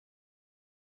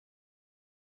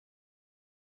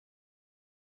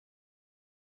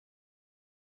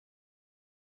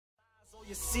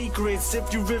Your secrets,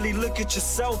 if you really look at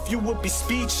yourself, you would be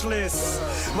speechless.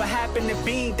 What happened to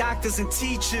being doctors and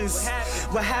teachers?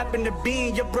 What happened to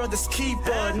being your brother's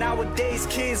keeper? Nowadays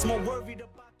kids more worried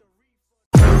about the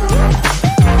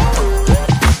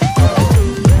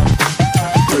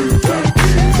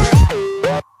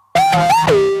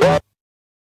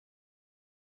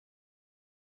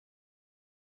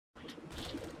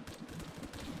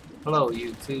Hello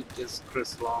YouTube, this is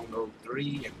Chris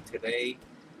Long03 and today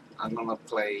I'm gonna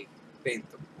play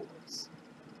Phantom Force.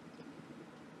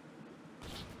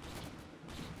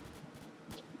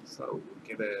 So we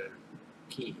get a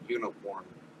key, uniform,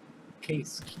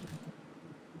 case key.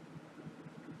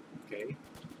 Okay.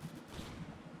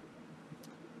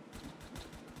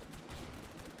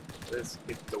 Let's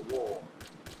hit the wall.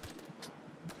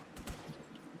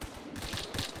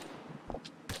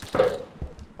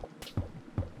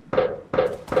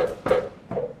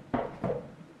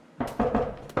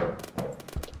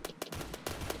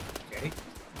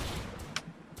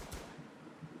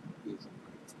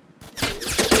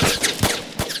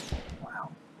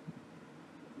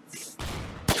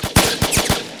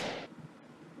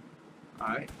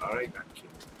 Alright, got you.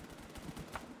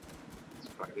 Let's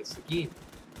try this again.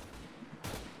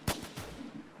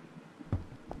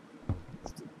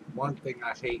 One thing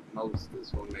I hate most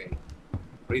is when they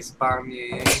respawn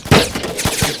you and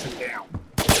push them down.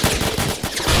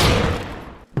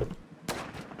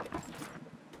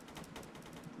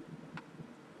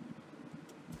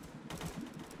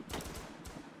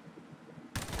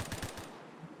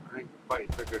 I ain't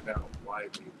quite figured out why they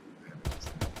do that.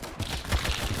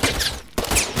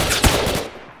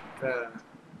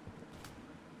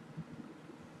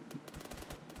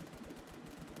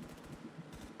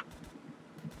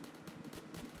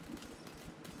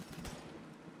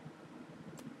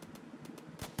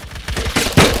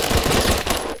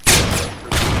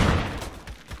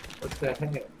 What the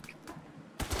heck?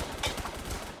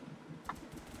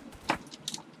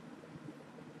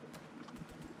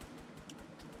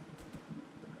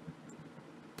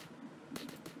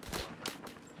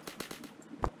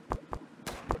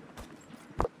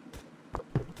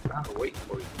 I'll wait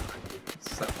for you to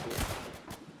settle.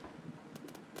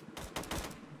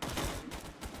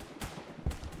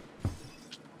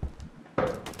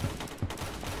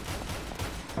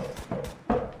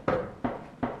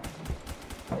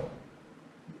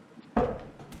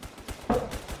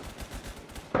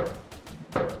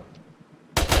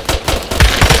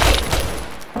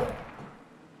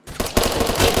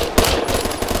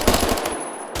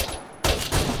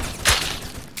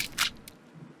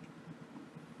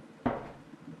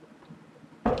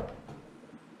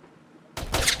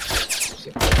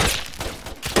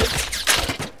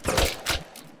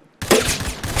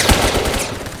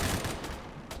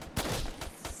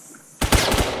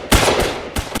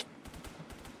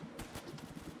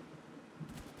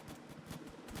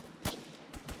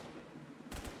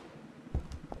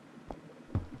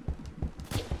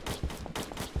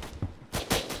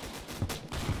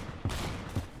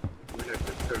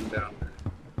 Turn down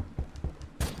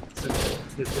the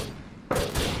sensitivity.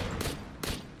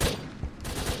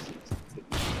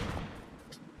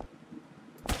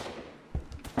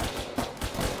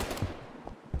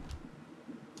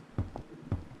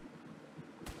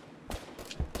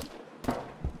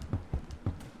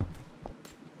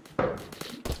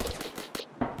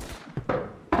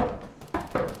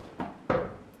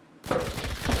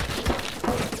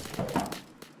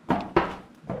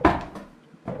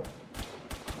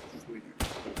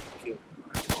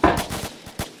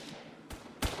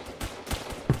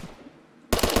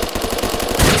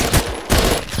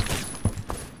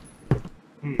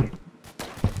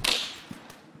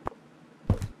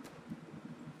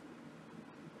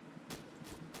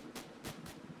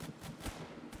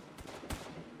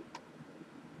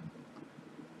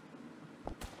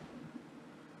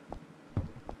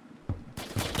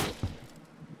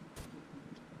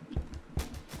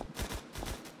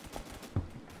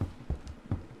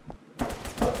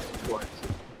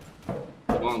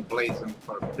 Going blazing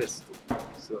for a pistol.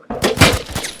 So,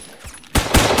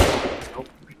 nope,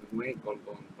 we ain't gonna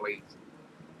go blazing.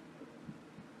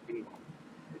 Hang on.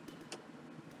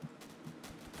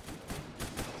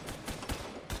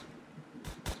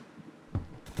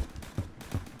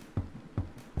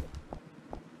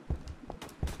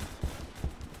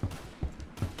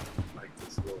 Like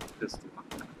this little pistol.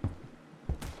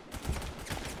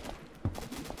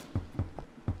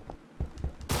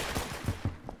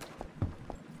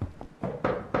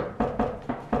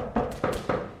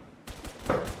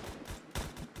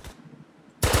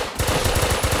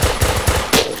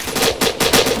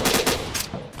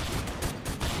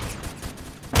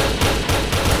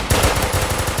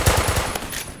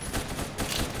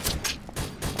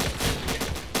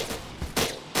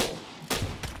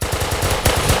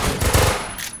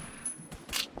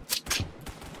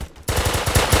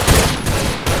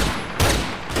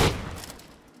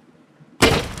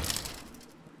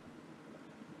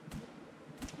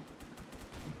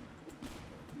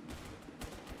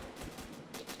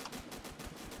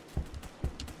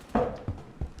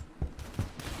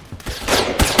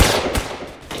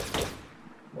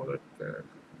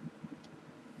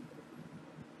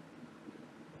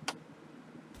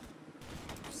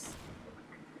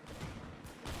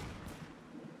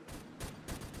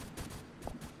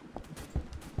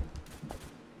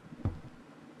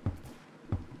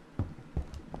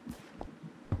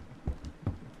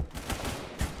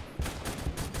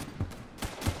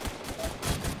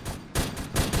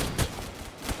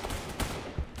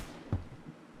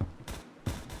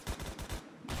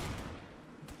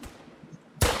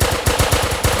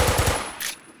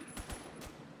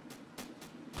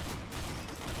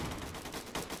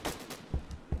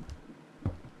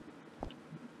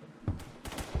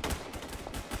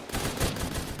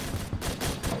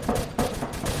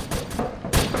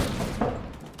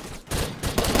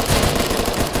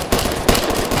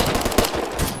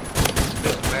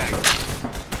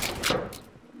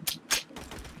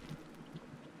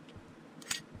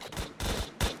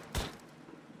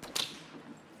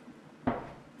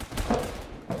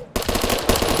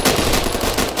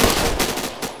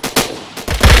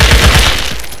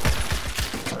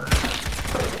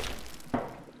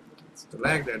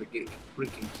 lag there to get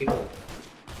freaking killed.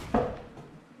 Oh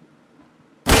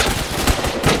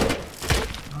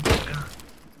my god.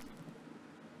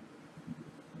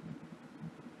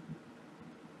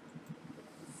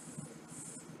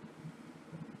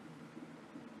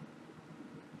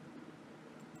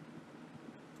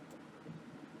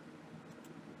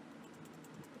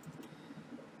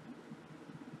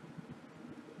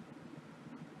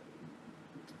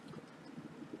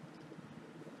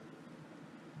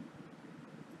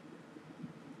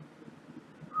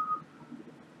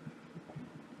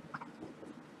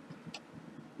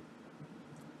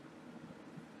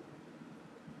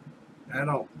 I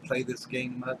don't play this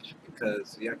game much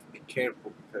because you have to be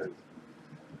careful, because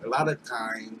a lot of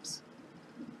times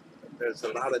there's a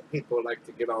lot of people like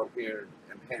to get on here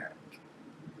and hack.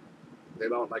 They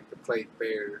don't like to play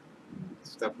fair and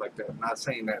stuff like that. I'm not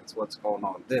saying that's what's going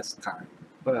on this time,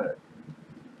 but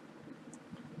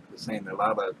I'm saying a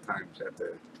lot of times you have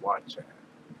to watch that.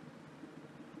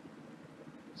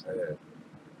 So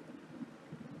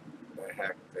they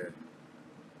hack the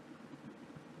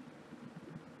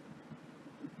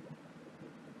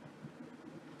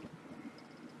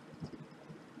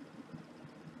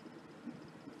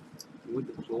we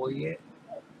deploy yet?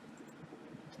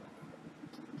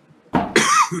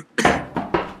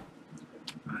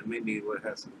 Maybe we'll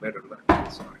have some better luck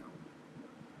this round.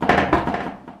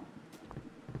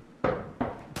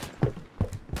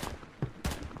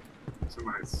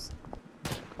 Somebody's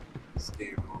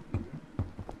scamming on me.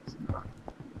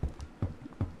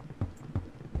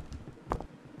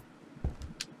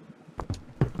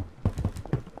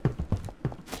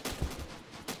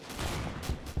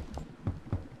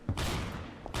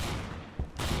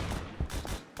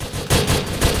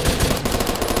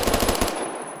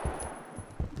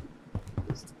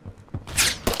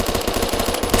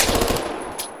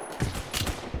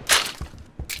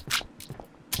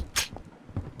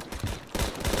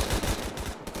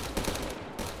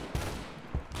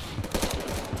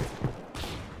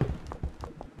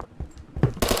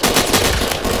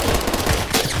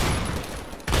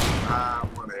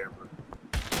 Whatever.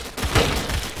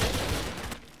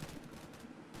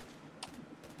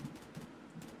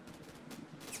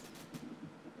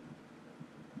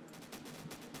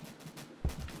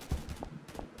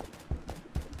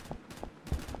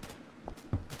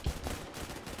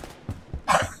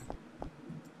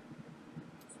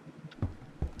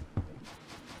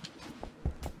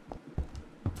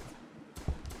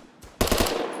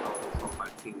 Oh, my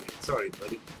teammate. Sorry,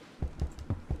 buddy.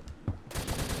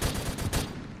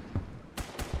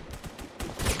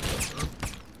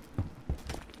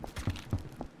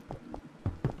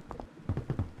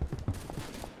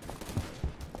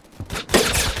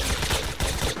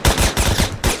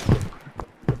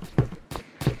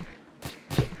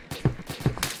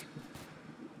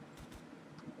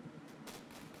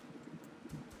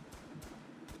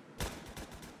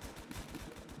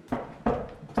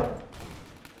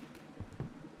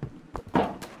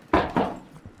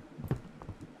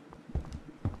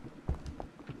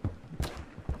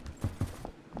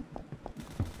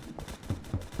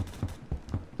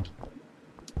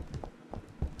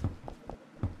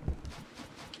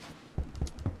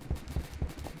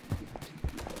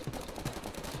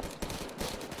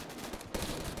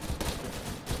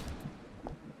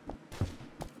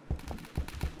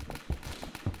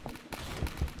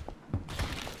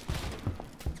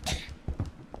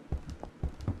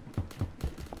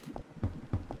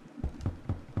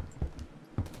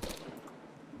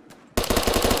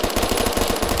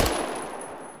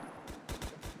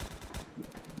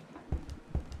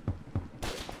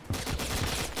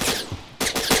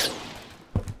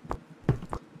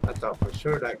 I thought for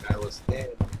sure that guy was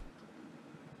dead.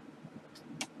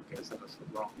 Guess that was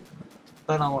wrong.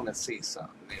 But I want to see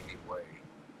something anyway.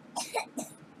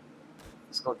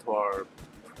 Let's go to our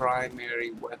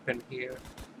primary weapon here.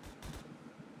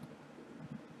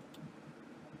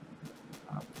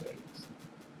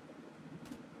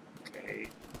 Okay.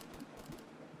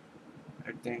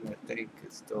 Everything I think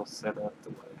is still set up the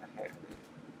way I had it.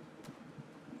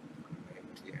 And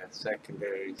yeah,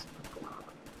 secondaries.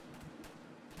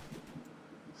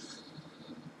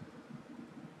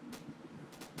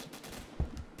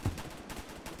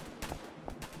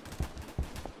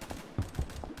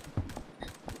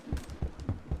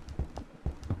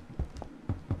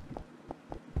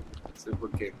 See if we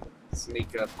can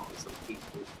sneak up on some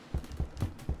people.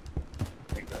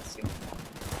 I think I've seen one.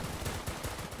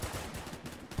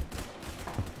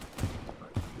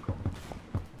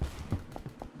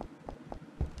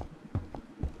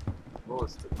 What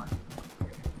was the plan?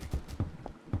 Okay.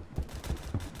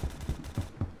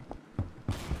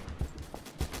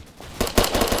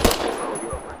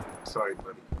 Sorry,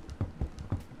 buddy.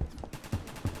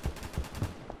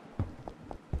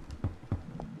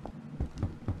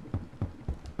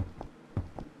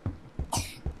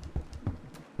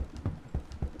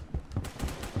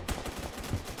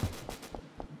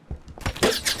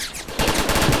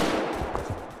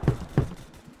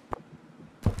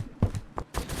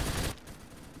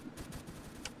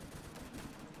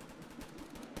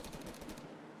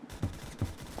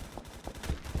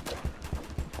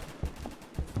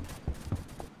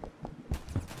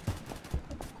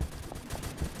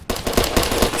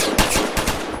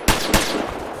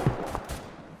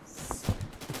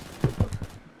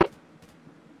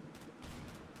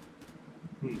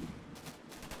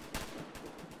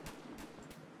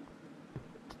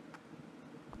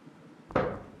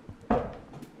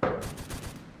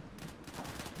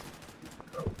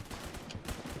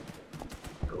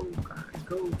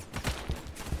 Go.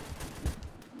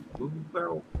 Move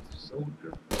out,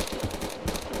 soldier.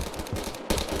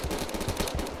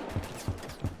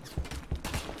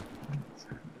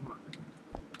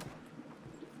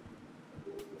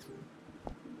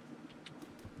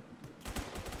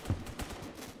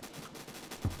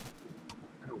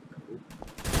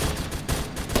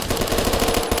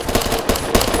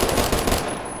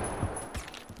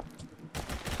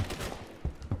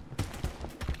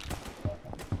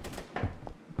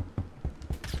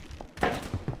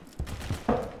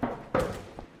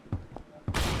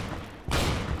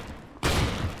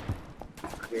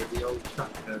 The old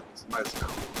shotgun is most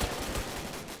common.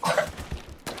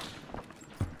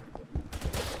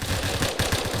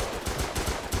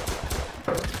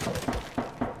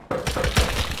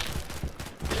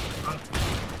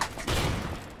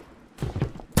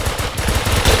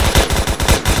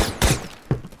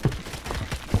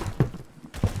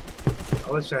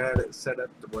 I wish I had it set up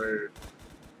to where,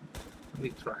 let me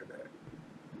try that.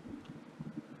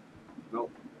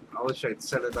 Nope. I wish I'd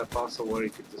set it up also where you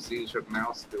could just use your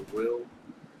mouse to wheel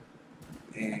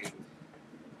and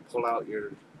pull out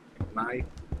your knife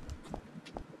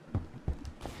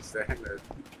instead of having to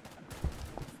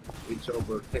reach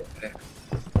over and hit that.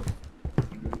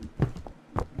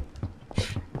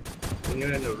 When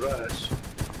you're in a rush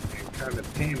and kind of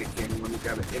panicking when you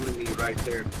got an enemy right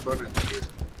there in front of you,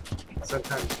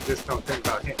 sometimes you just don't think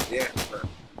about hitting the X button.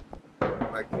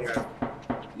 Like me, I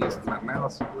used my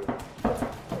mouse wheel.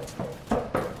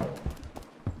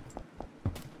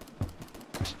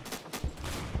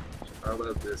 I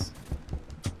love this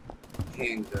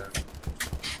handgun.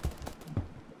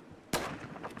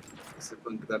 Let's see if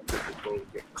we can get up there before we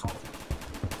get caught.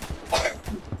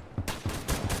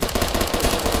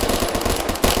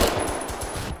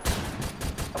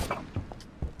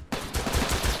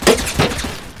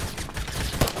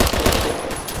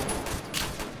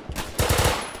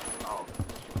 Oh,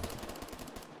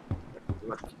 that was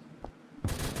lucky.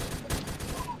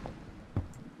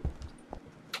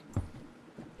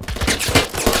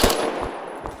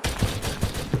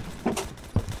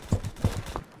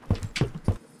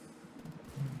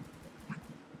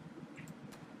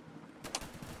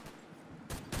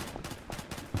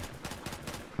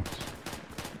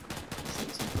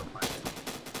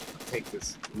 Take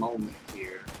this moment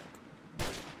here,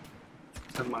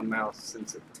 turn my mouse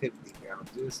sensitivity down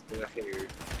just a hair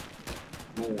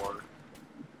more.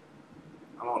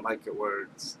 I don't like it where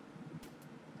it's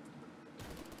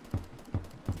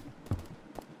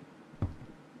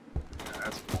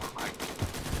that's more like it.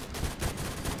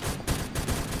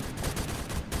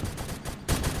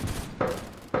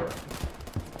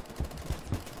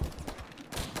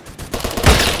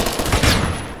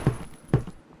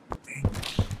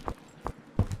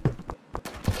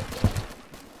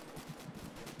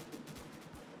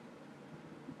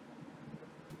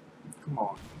 Come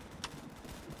on.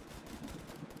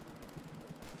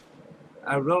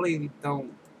 I really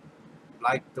don't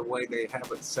like the way they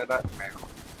have it set up now.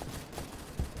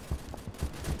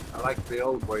 I like the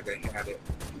old way they had it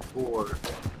before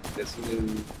this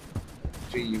new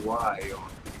GUI on here.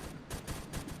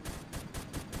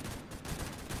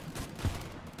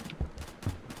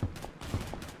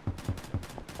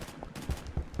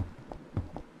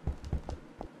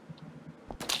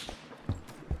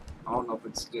 I don't know if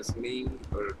it's just me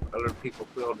or other people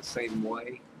feel the same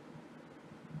way,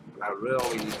 but I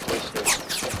really wish that.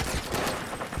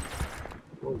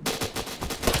 Whoa.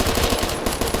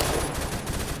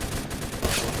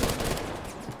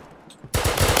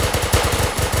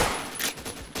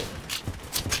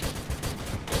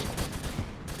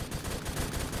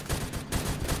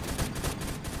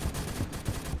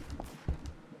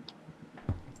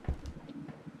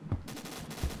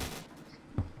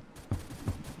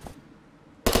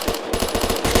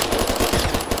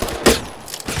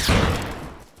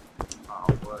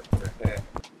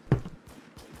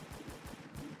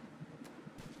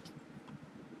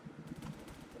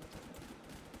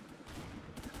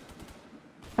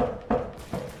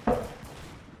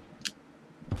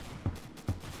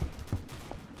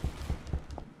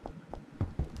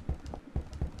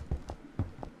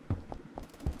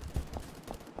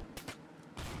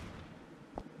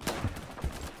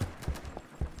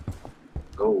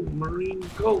 Go, Marine,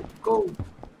 go, go.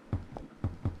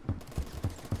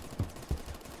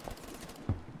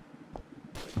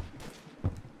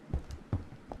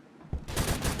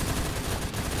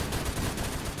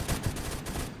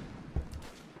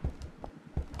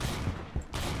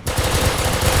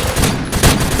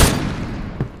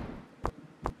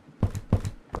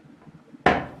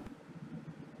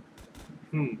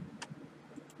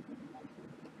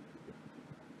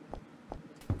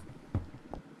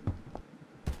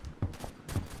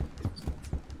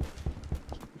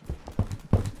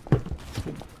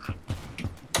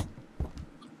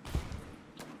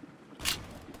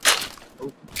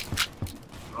 Oh,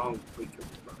 wrong freaking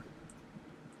button.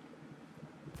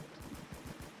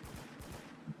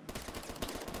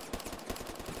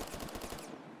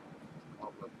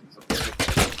 All of these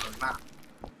are not.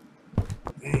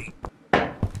 Dang.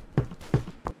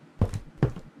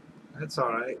 That's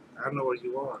alright. I know where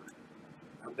you are.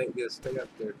 I bet you'll stay up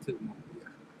there too, won't you?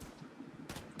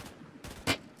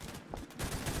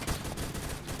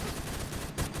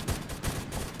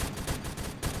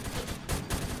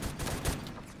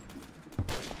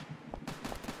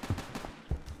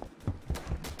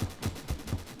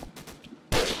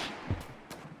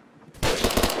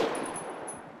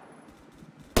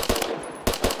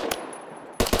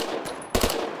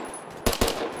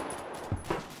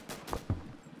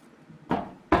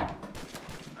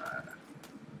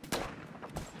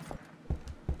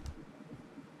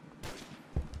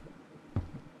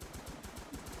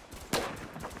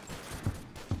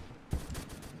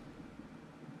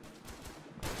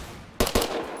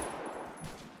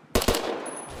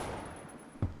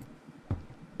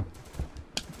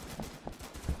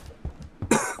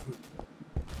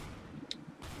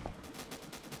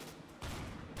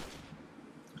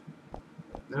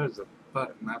 There's a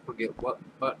button, I forget what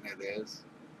button it is,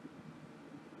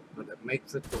 but it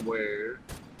makes it to where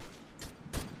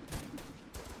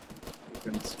you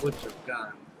can switch a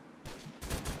gun.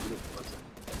 What was it?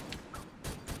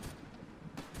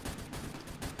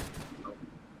 Nope.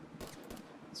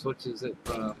 Switches it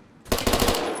from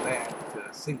that to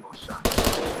a single shot.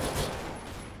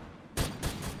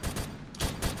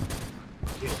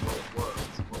 Forget what it was.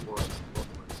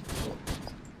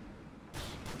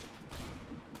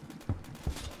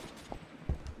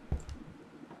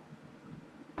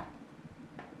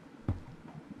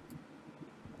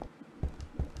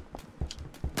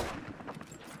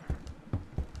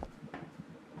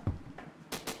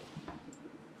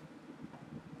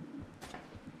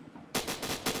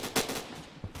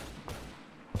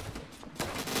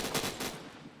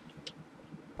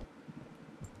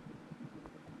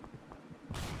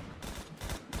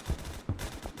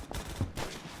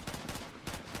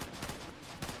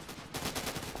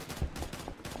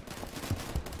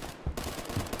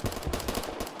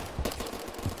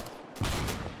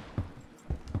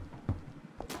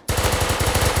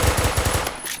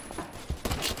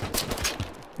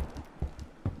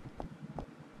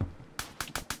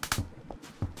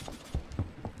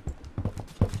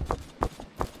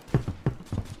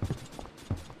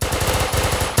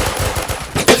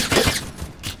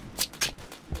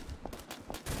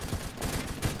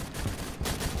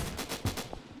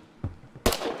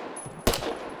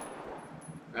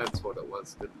 That's what it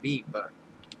was, the B button.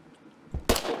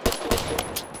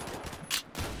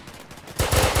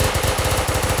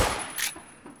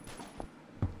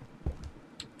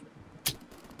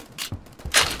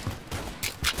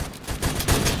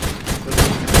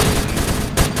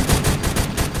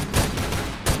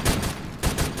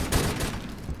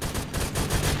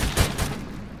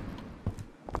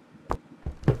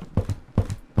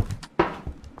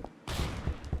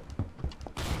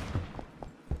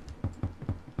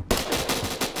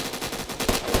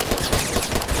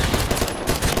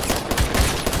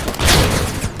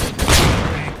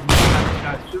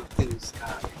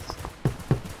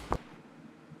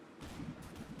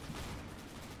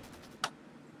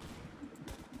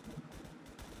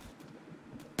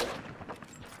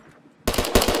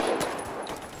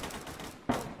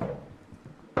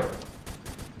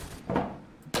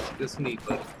 Just me,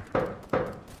 buddy.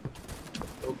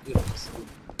 Oh goodness.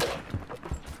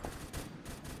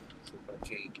 So if I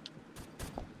can't.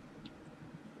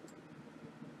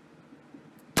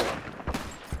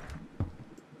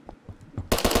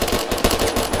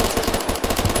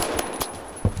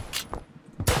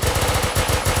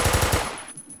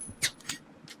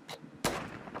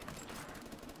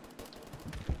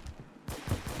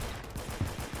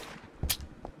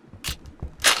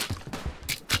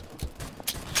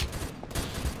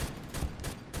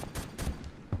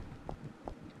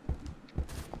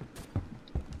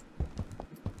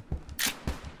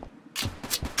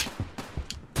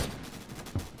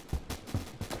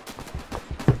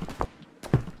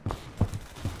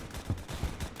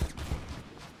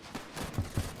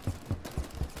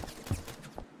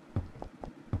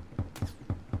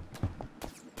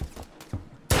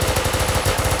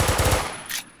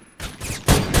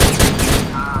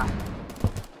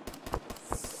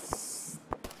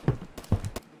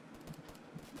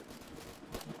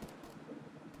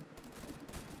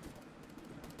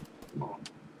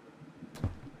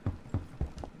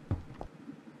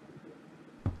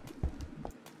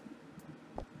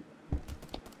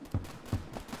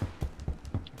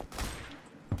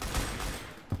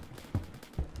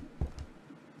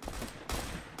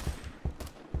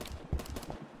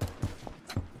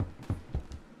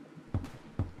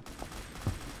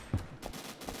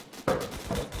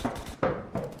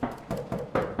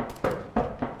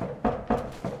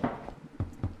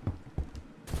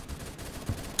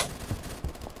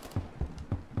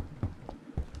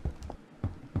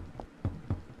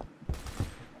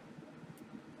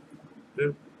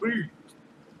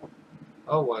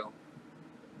 Oh well.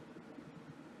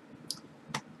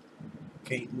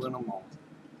 Can't win them all.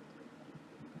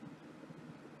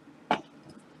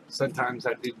 Sometimes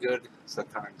I do good,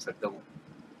 sometimes I don't.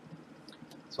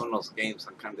 It's one of those games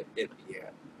I'm kind of iffy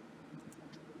at.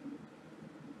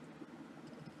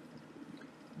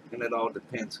 And it all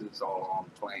depends who's all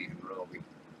on playing, really.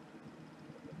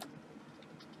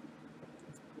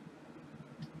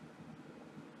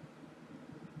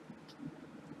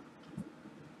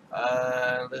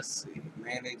 Let's see.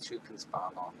 Manage who can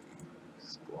spawn on you.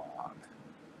 Squad.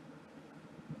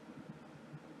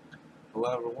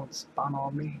 Whoever wants to spawn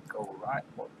on me, go right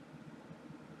for it.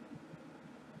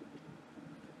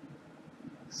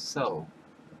 So.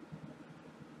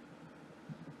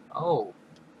 Oh.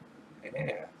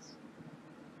 Yes.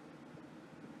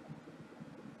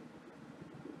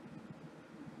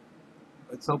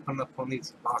 Let's open up one of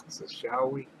these boxes, shall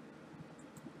we?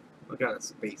 We got a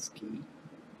space key.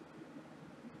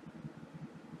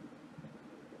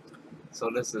 So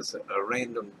this is a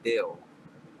random deal.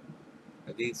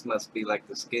 These must be like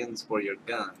the skins for your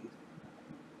gun.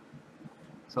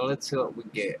 So let's see what we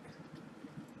get.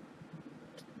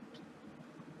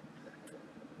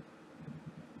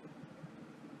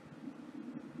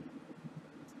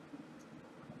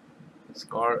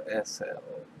 Scar SL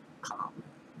common.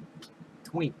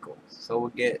 Twinkles. So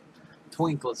we get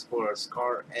twinkles for a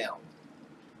Scar L.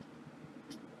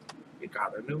 We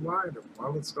got a new item.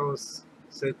 Well, let's go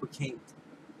see if we can't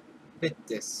fit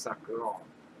this sucker on.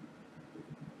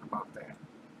 How about that?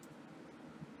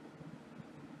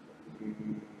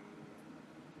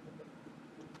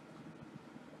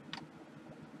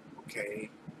 Okay.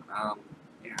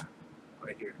 Yeah.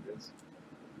 Right here it is.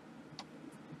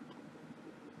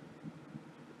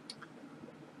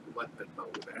 Weapon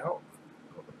mode out.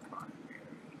 Go to primary.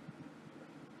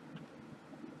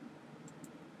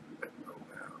 Weapon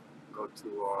mode out. Go to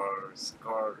our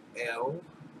Scar L.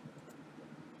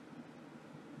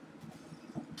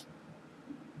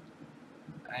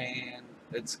 And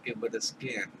let's give it a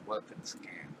skin. Weapon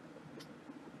scan.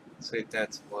 See,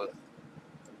 that's what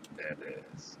that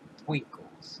is.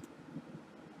 Twinkles.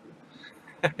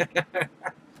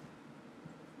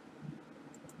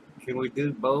 Can we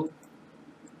do both?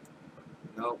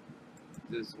 Nope.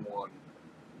 Just one.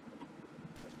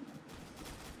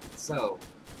 So.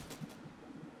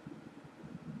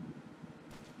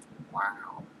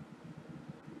 Wow.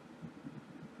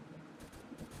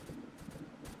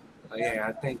 Oh yeah,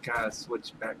 I think I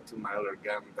switched back to my other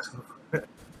gun though.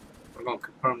 We're gonna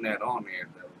confirm that on here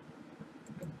though.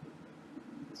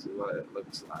 See what it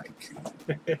looks like.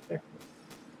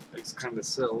 Looks kind of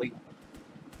silly.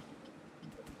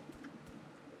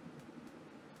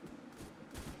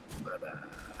 But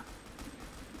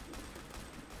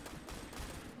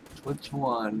which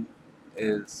one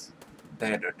is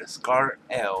better, the Scar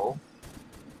L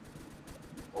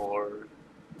or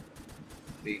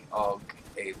the AUG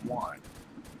A1?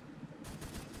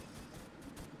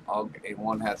 AUG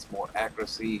A1 has more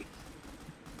accuracy,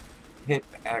 hip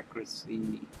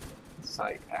accuracy,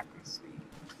 sight accuracy,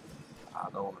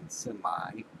 auto and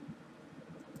semi.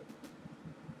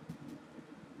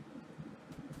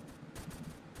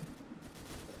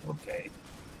 Okay.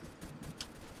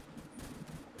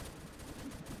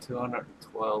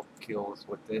 212 kills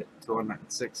with it,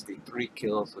 263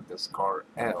 kills with the Scar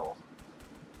L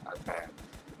I've had.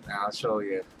 Now I'll show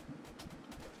you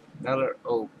another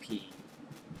OP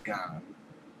gun.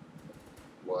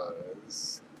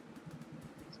 It's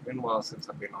been a while since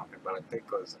I've been on it, but I think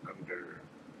it was under,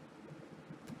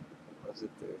 was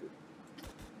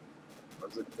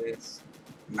it this?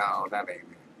 No, that ain't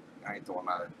it. I ain't the one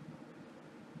I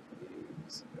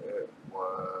used. It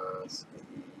was the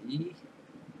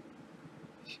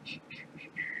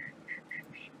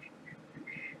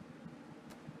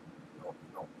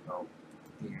no.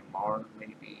 DMR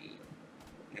maybe.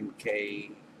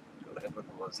 MK11,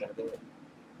 was that it?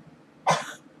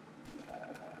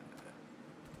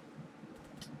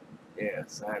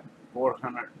 Yes, I had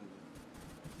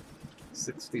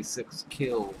 466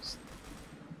 kills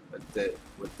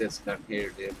with this gun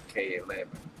here, the MK11.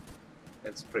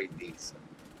 That's pretty decent.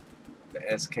 The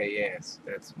SKS,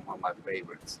 that's one of my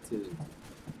favorites too.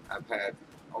 I've had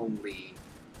only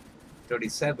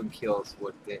 37 kills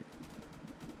with it,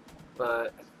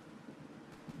 but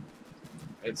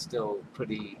it's still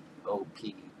pretty OP.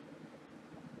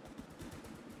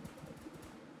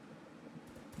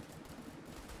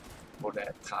 For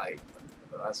that type.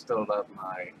 But I still love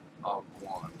my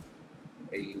AUG-1,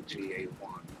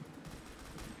 AUG-A1.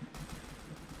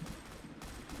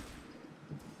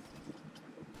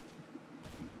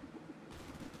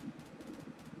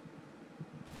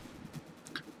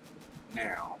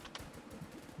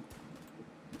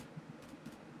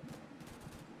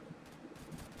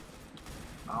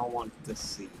 I want to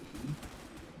see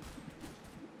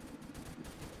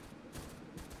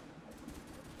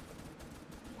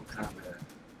what kind of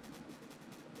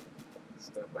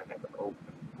stuff I have to open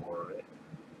for it.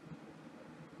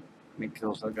 How many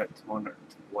kills I got?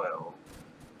 212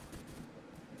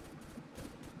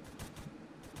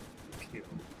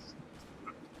 kills.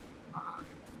 205.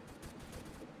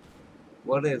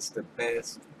 What is the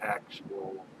best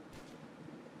actual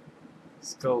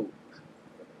scope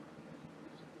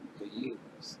to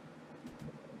use,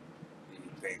 do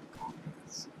you think, on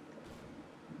this?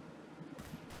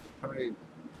 Probably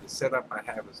the setup I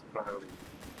have is probably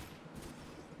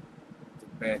the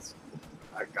best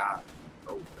I got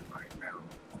open right now.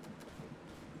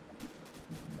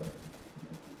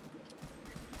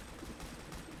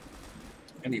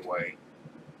 Anyway,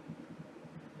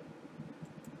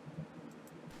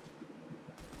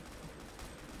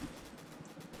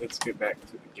 let's get back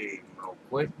to the game real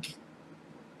quick.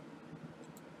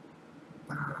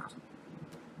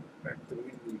 Back to the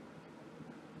menu.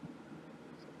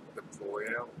 Deploy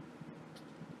out.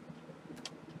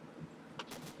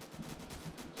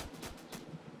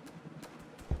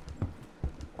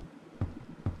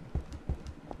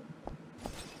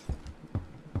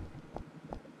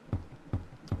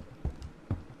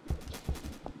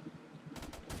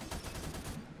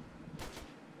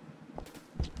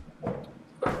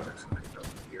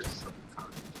 Here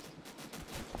sometimes.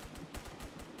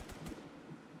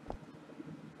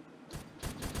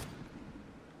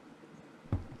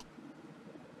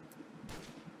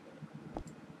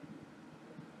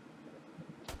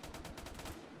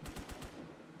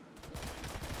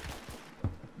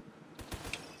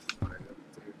 Right up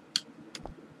there.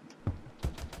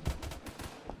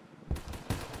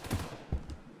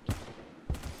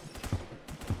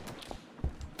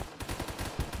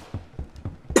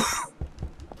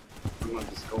 I'm gonna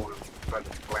just go and try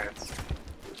to glance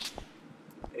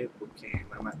if we can.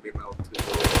 I might be able to.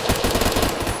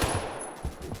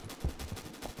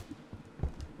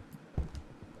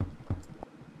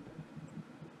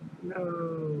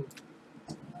 No,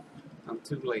 I'm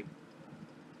too late.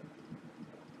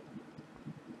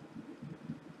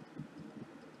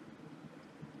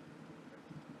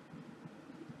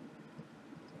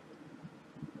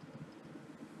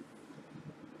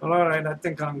 Well, alright, I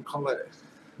think I'm gonna call it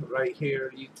right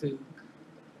here, YouTube.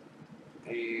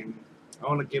 And I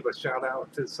want to give a shout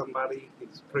out to somebody.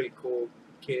 He's a pretty cool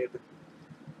kid.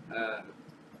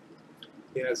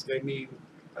 He has gave me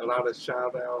a lot of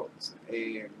shout outs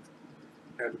and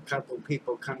had a couple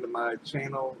people come to my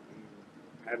channel and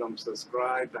had them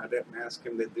subscribed. I didn't ask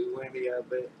him to do any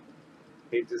of it.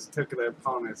 He just took it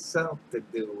upon himself to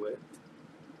do it.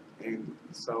 And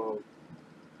so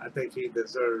I think he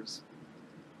deserves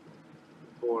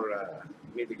for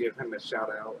me to give him a shout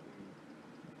out.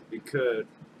 And you could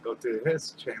go to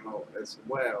his channel as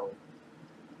well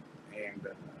and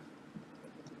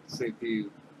see if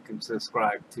you can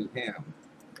subscribe to him.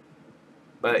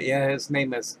 But yeah, his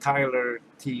name is Tyler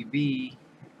TV,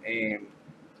 and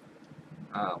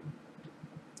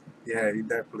yeah, he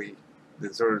definitely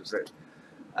deserves it.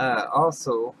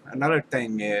 Also, another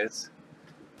thing is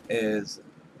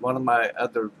one of my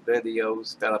other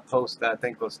videos that I posted, I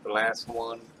think was the last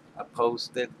one I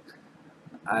posted,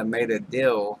 I made a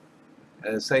deal,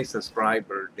 say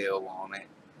subscriber deal on it,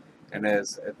 and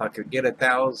as if I could get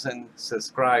 1,000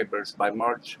 subscribers by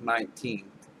March 19th,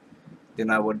 then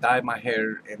I would dye my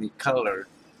hair any color.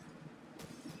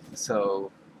 So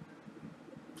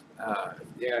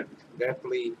yeah,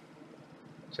 definitely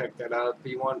check that out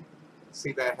if you want to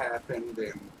see that happen.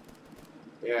 Then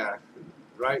yeah,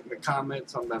 write in the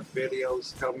comments on the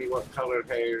videos, tell me what color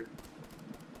hair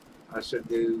I should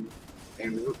do,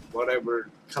 and whatever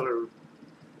color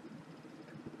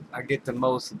I get the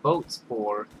most votes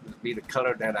for will be the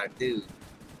color that I do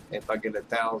if I get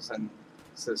 1,000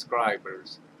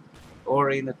 subscribers.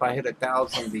 Or even if I hit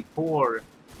 1,000 before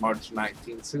March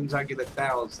 19th, as soon as I get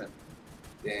 1,000,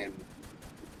 then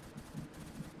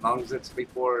as long as it's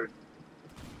before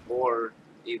or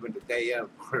even the day of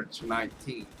March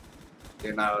 19th,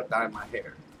 then I'll dye my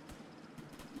hair.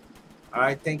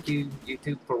 Alright, thank you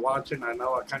YouTube for watching. I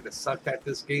know I kind of sucked at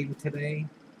this game today.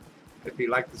 If you'd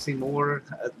like to see more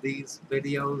of these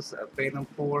videos of Phantom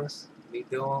Force, me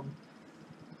do them,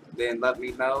 then let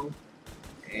me know.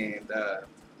 And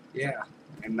yeah,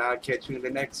 and I'll catch you in the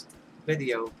next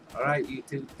video. Alright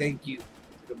YouTube, thank you.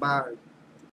 Goodbye.